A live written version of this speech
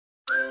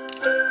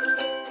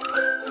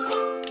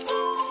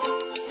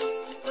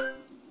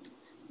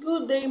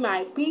day,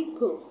 my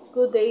people.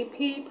 Good day,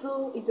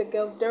 people. It's a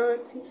girl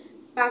Dorathy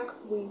back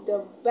with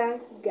the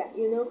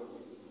banger,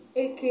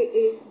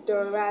 aka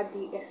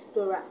Dorathy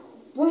Explorer.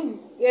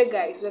 Boom! Yeah,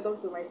 guys, welcome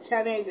to my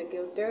channel. It's a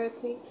girl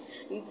Dorathy.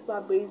 It's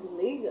my based in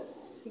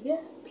Lagos. Yeah,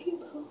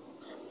 people.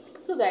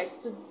 So, guys,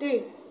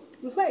 today,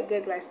 before I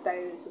get right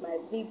started into my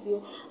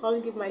video, I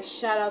want to give my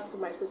shout out to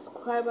my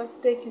subscribers.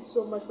 Thank you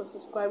so much for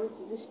subscribing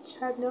to this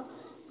channel,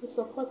 for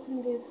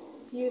supporting this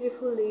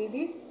beautiful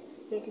lady.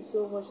 Thank you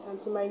so much. And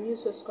to my new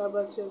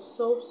subscribers, you're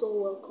so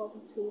welcome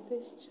to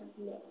this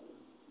channel.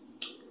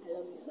 I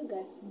love you. So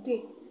guys,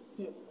 today,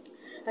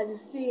 as you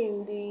see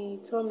in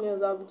the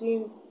thumbnails, I'll be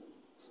doing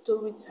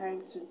story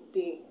time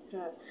today.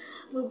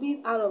 I'm a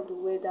bit out of the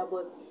weather,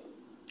 but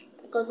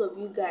because of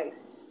you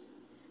guys,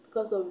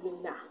 because of you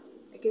now,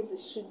 I came to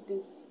shoot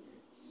this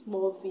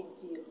small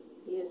video.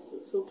 Yes,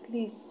 so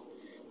please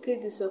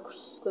click the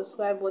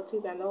subscribe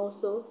button and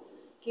also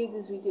give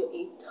this video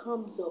a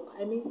thumbs up.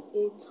 I mean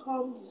a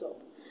thumbs up.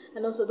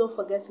 And also don't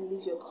forget to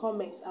leave your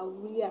comments. I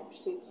really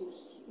appreciate you.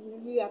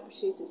 Really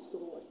appreciate it so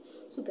much.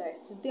 So guys,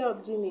 today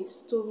I'm doing a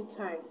story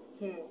time.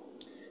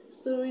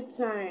 Story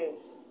time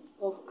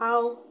of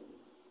how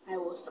I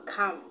was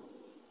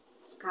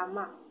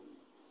scammer.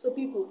 So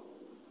people,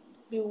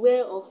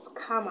 beware of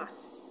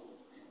scammers.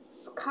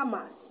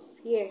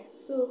 Yeah.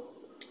 So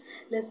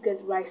let's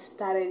get right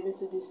started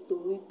into this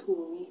story.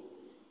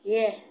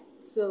 Yeah.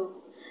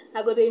 So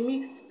I got a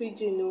mixed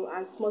pidgin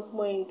and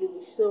small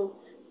English. So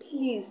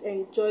please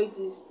enjoy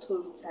this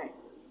story time.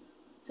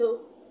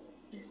 So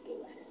let's get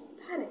right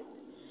started.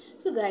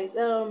 So guys,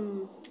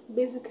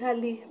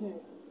 basically,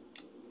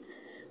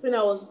 when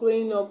I was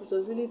growing up, it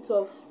was really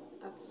tough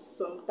at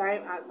some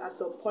time, at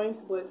some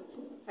point, but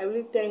I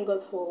really thank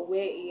God for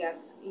where He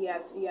has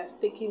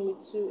taken me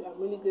to. I'm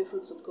really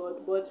grateful to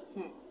God. But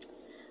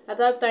at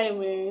that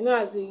time,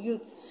 as a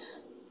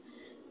youth,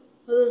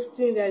 all those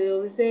things that they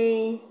were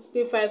saying,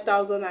 pay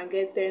 5,000 and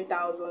get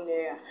 10,000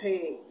 naira.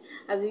 Hey,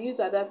 as a youth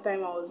at that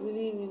time, I was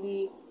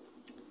really,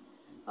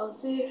 I would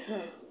say,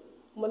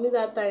 money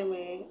that time,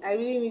 I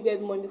really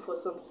needed money for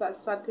some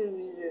certain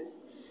reasons.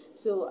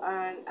 So,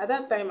 and at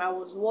that time, I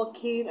was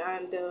working,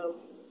 and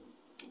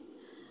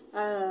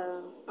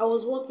I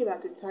was working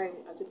at the time,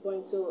 at a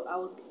point, so I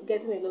was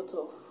getting a lot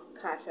of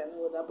cash and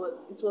all that, but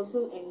it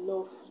wasn't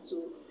enough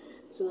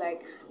to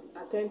like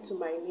attend to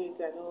my needs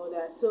and all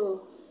that.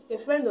 So a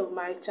friend of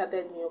mine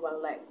chatted me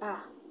about like,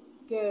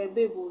 girl,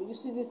 babe, you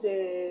see this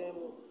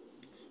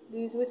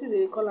what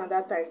they call at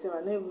that time, so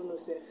I don't even know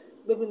self.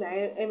 Baby na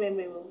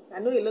MMA. I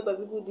know a lot of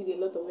people did a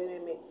lot of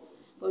MMA,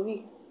 but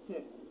me,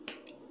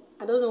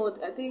 I don't know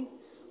what I think.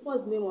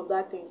 What's the name of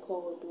that thing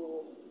called?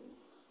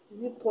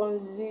 Is it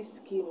Ponzi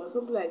scheme or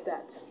something like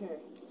that?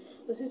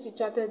 So since she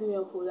chatted me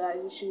up with that,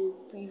 if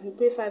you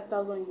pay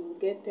 5,000, you will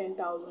get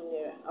 10,000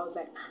 naira. I was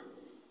like,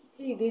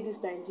 hey, did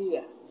this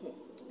Nigeria?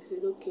 I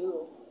said, okay.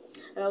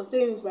 And I was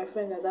staying with my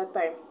friend at that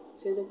time. I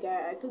said,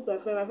 okay. I told my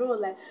friend was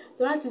like,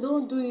 Dorathy,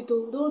 don't do it,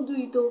 don't do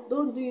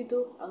it.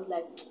 I was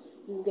like,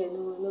 this guy,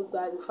 no,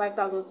 God,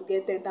 5,000 to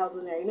get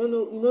 10,000 naira. You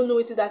don't know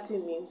what that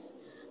thing means.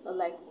 I was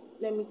like,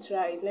 let me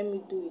try it, let me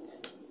do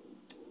it.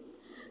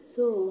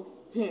 So,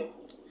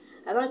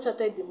 I don't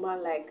chatted the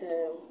man like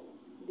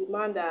the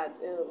man that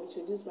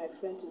introduced my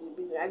friend to the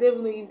business. I didn't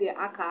even know if they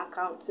hack her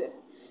account.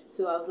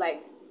 So I was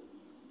like,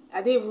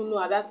 I didn't even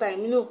know at that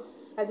time.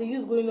 As a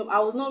youth growing up, I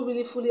was not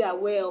really fully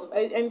aware of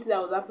anything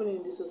that was happening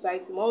in the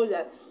society. My always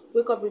that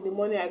wake up in the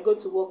morning, I go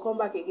to work, come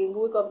back again,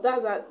 wake up.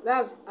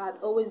 That's had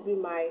always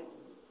been my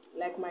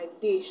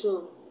day.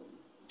 So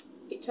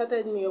he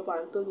chatted me up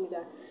and told me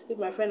that if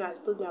my friend has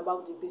told me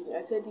about the business,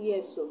 I said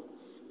yes. So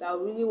that I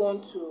really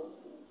want to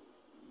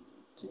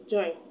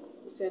join.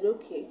 He said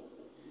okay.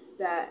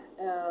 That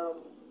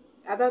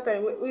at that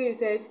time when he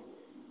said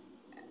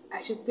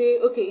I should pay,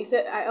 okay, he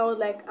said I was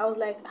like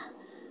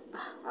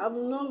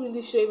I'm not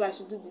really sure if I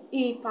should do this.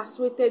 He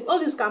persuaded all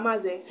these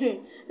scammers,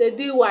 they're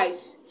day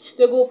wise.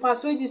 They go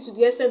persuade you to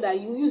the extent that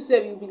you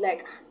yourself you'll be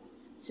like,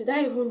 should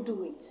I even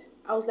do it?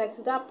 I was like,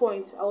 to that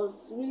point, I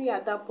was really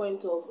at that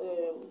point of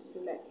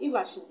like if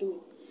I should do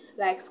it.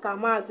 Like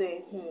scammers,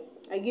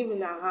 I give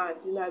in a hand,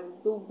 I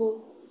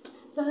go.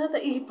 So that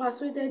time, he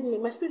persuaded me.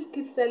 My spirit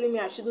keeps telling me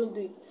I shouldn't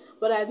do it.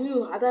 But I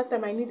knew at that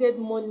time I needed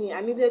money.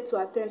 I needed to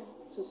attend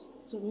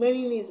to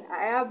many needs.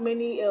 I have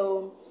many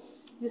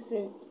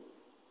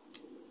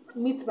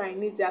meet my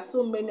needs. There are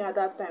so many at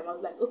that time. I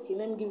was like, okay,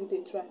 let me give it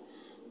a try.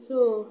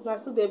 So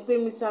that's so they pay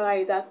me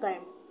salary that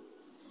time.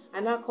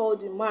 And I called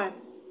the man.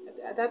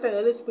 At that time, I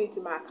always paid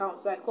in my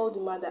account. So I called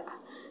the man that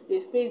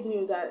they've paid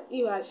me that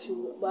if I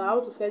should, but I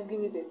want to first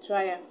give it a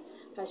try.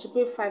 I should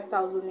pay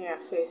 5,000 naira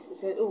first. He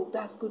said, oh,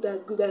 that's good.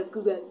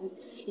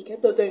 He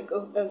kept on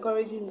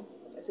encouraging me.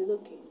 I said,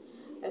 okay.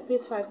 I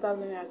paid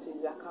 5,000 naira to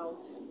his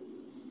account.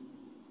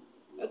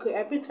 Okay,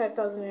 I paid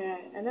 5,000 naira.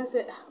 And I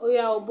said, oh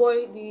yeah, oh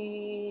boy,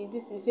 he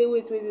said,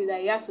 wait, that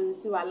he has to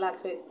receive a lot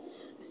first.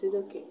 I said,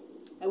 okay.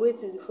 I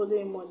waited till the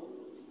following morning.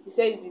 He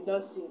said he did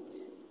not see it.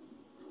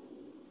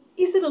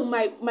 Instead of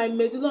my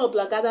medulla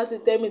oblongata to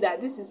tell me that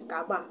this is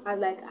scammer, I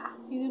was like,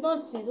 you did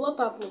not see it, what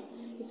happened?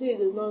 He said he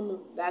did not know,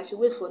 that I should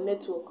wait for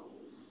network.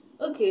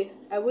 Okay,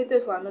 I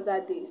waited for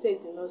another day. He said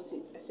he did not see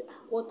it. I said,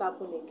 what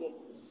happened again?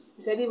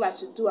 He said if I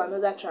should do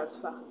another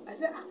transfer. I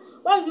said,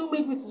 why did you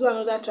make me to do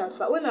another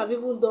transfer when I've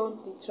even done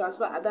the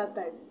transfer at that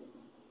time?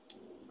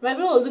 My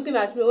friend was looking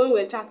at me when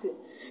we were chatting.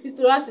 He's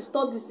to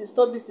stop this,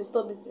 stop this,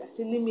 stop this. I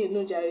said, leave me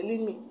alone, Jerry,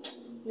 leave me.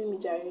 Leave me,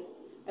 Jerry.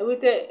 I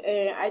waited,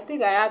 I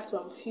think I had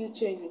some few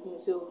change with me,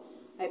 so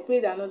I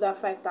paid another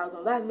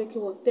 5,000. That's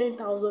making what,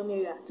 10,000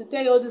 naira. To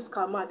tell you all this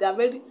scammer, they are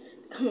very,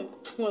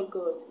 oh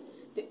God,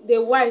 they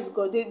wise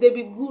God, they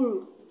be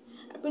guru.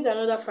 I paid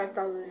another 5,000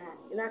 naira.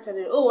 And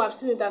actually, oh, I've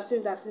seen it. I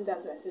said,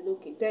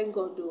 okay, thank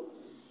God though.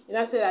 And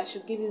I said I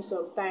should give him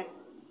some time.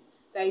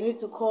 That you need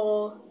to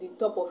call the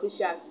top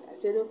officials. I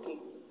said, okay.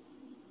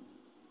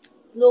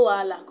 No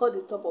wahala, call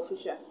the top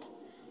officials.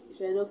 He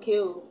said, okay,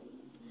 oh.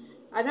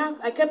 And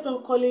I kept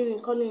on calling him.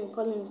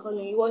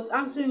 He was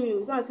answering me.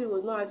 It's not as if he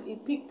was not answering. He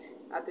picked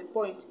at the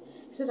point.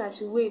 He said, I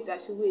should wait.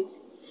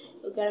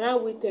 Okay, and I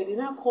waited. He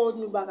now called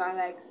me back and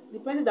like, the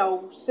person that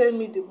will send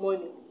me the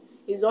money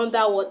is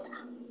underwater.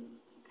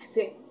 I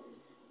said,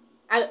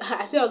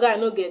 okay, I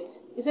no get.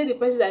 He said the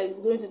person that is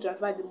going to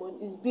transfer the money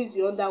is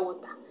busy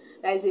underwater.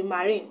 That is a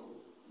marine.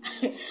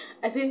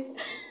 I said,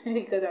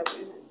 because I'm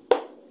busy.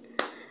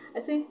 I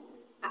said,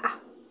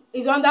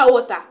 he's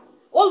underwater.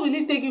 What will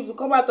it take him to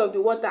come out of the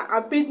water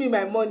and pay me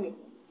my money?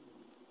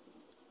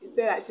 He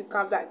said I should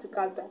calm down,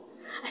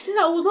 I said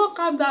I will not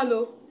calm down,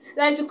 no.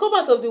 That I should come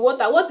out of the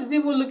water. What is he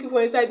even looking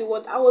for inside the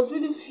water? I was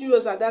really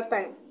furious at that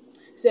time.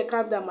 He said,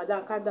 calm down,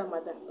 madam.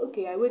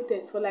 Okay, I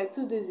waited for like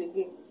 2 days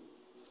again.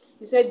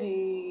 He said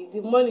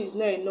the money is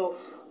not enough.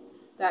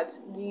 That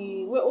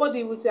what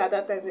did he say at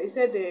that time? He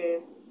said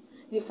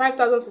the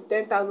 5,000 to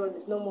 10,000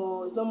 is no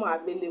more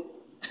available.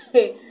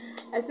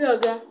 I said,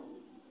 okay.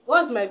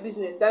 What's my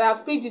business? That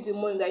I've paid you the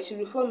money, that I should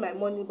refund my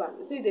money back.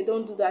 They say they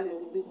don't do that in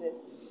the business.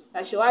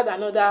 I should add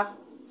another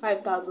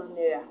 5,000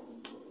 naira.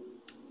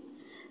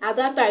 At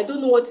that time, I don't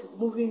know what is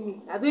moving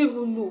me. I don't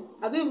even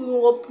know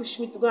what pushed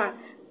me to go and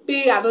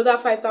pay another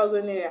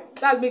 5,000 naira.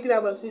 That's making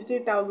about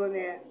 15,000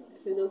 naira.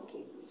 I said,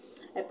 okay.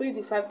 I paid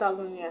the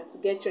 5,000 naira to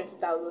get 20,000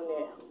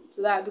 naira.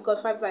 So that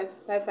because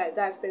 5,555,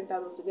 that's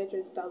 10,000 to get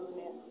 20,000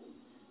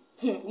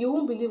 naira. You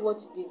won't believe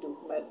what he did though,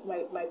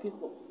 my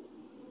people.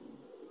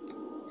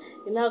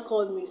 He now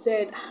called me,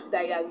 said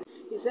that he had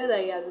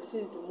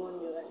received the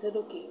money. I said,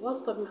 okay, what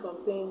stopped you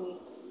from paying me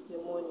the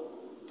money?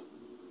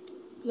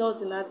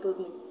 Nothing. He told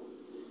me.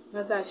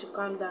 I said I should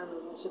calm down.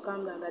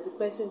 That the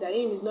person, that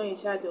him is not in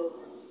charge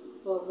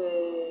of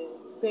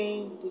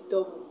paying the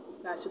double.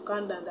 That I should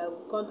calm down. That I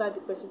will contact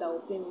the person that will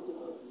pay me the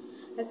money.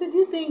 I said, do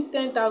you think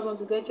 10,000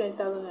 to get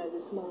 20,000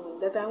 is a small one?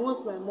 That I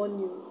want my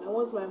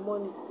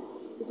money.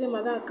 He said,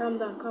 madam, calm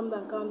down.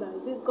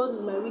 He said, God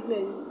is my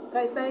witness.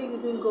 I started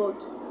using God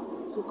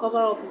to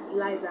cover up his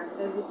lies and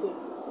everything.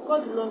 To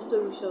cut the long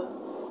story short,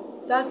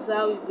 that's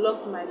how he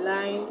blocked my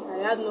line. I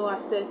had no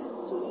access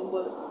to him.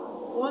 But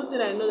one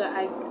thing I know, that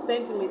I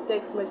sent him a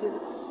text message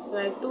and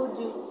I told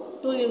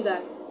him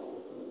that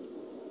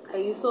I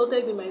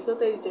insulted him, I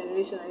insulted the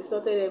generation, I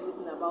insulted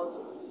everything about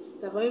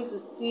it. That for him to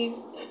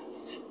steal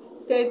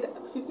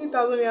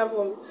 15,000 naira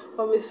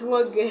from a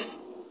small girl,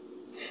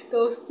 there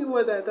was still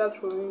more than that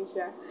from him,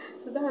 sha.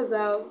 So that's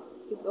how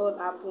it all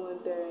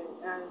happened.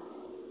 And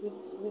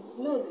with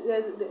no,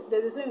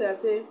 there's a saying that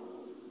say,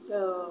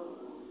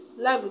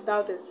 life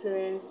without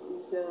experience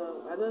is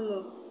I don't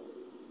know.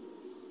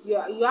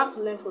 You have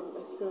to learn from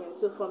experience.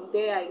 So from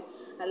there,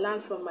 I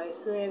learned from my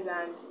experience,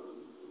 and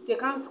they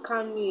can't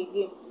scam me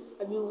again.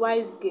 I be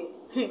wise girl.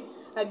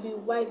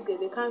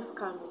 They can't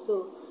scam me.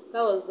 So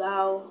that was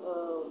how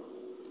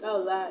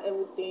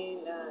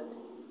everything, and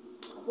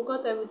I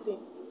forgot everything.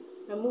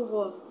 I move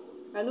on.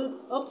 I know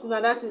up to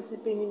now that is still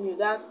paying me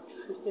that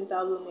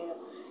 15,000 naira.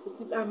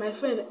 And my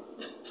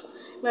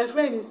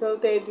friend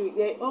insulted me.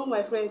 Yeah, all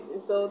my friends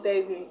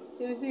insulted me.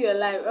 Seriously, your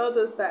life, all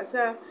those stuff.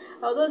 So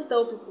I'll just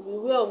tell people,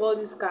 beware of all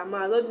these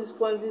scammers, all this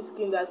Ponzi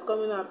scheme that's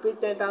coming and pay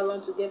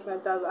 10,000 to get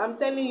 5,000. I'm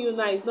telling you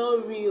now, it's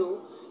not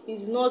real.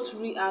 It's not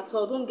real at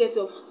all. Don't get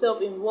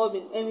yourself involved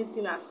in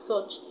anything as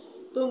such.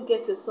 Don't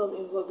get yourself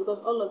involved,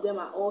 because all of them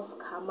are all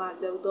scammers.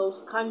 They'll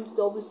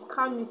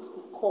scam you to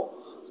the core.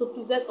 So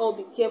please, let's all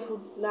be careful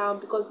now,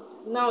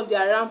 because now they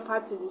are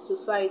rampant in the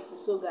society.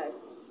 So guys,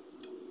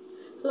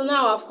 so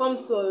now I've come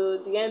to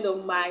the end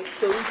of my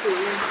story. If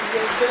you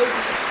enjoyed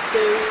this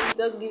story,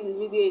 just give the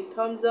video a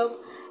thumbs up,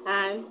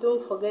 and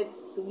don't forget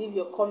to leave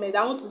your comment.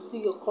 I want to see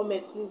your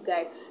comment, please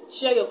guys.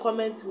 Share your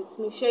comments with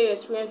me, share your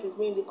experience with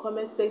me in the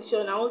comment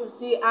section. I want to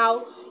see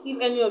how, if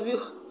any of you,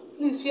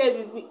 please share it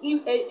with me,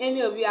 if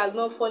any of you has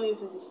not fallen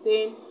into the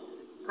same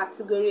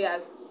category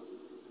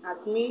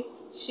as me.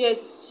 Share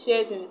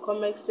it in the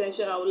comment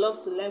section. I would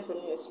love to learn from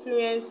your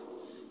experience.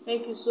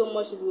 Thank you so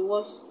much if you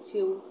watched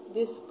till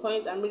this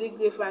point. I'm really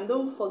grateful. And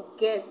don't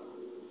forget,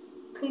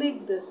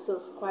 click the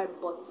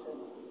subscribe button.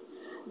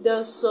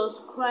 The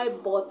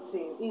subscribe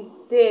button is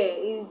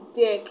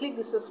there. Click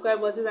the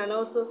subscribe button, and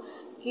also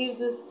give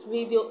this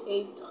video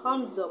a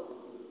thumbs up.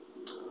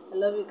 I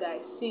love you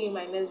guys. See you in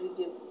my next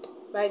video.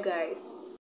 Bye guys.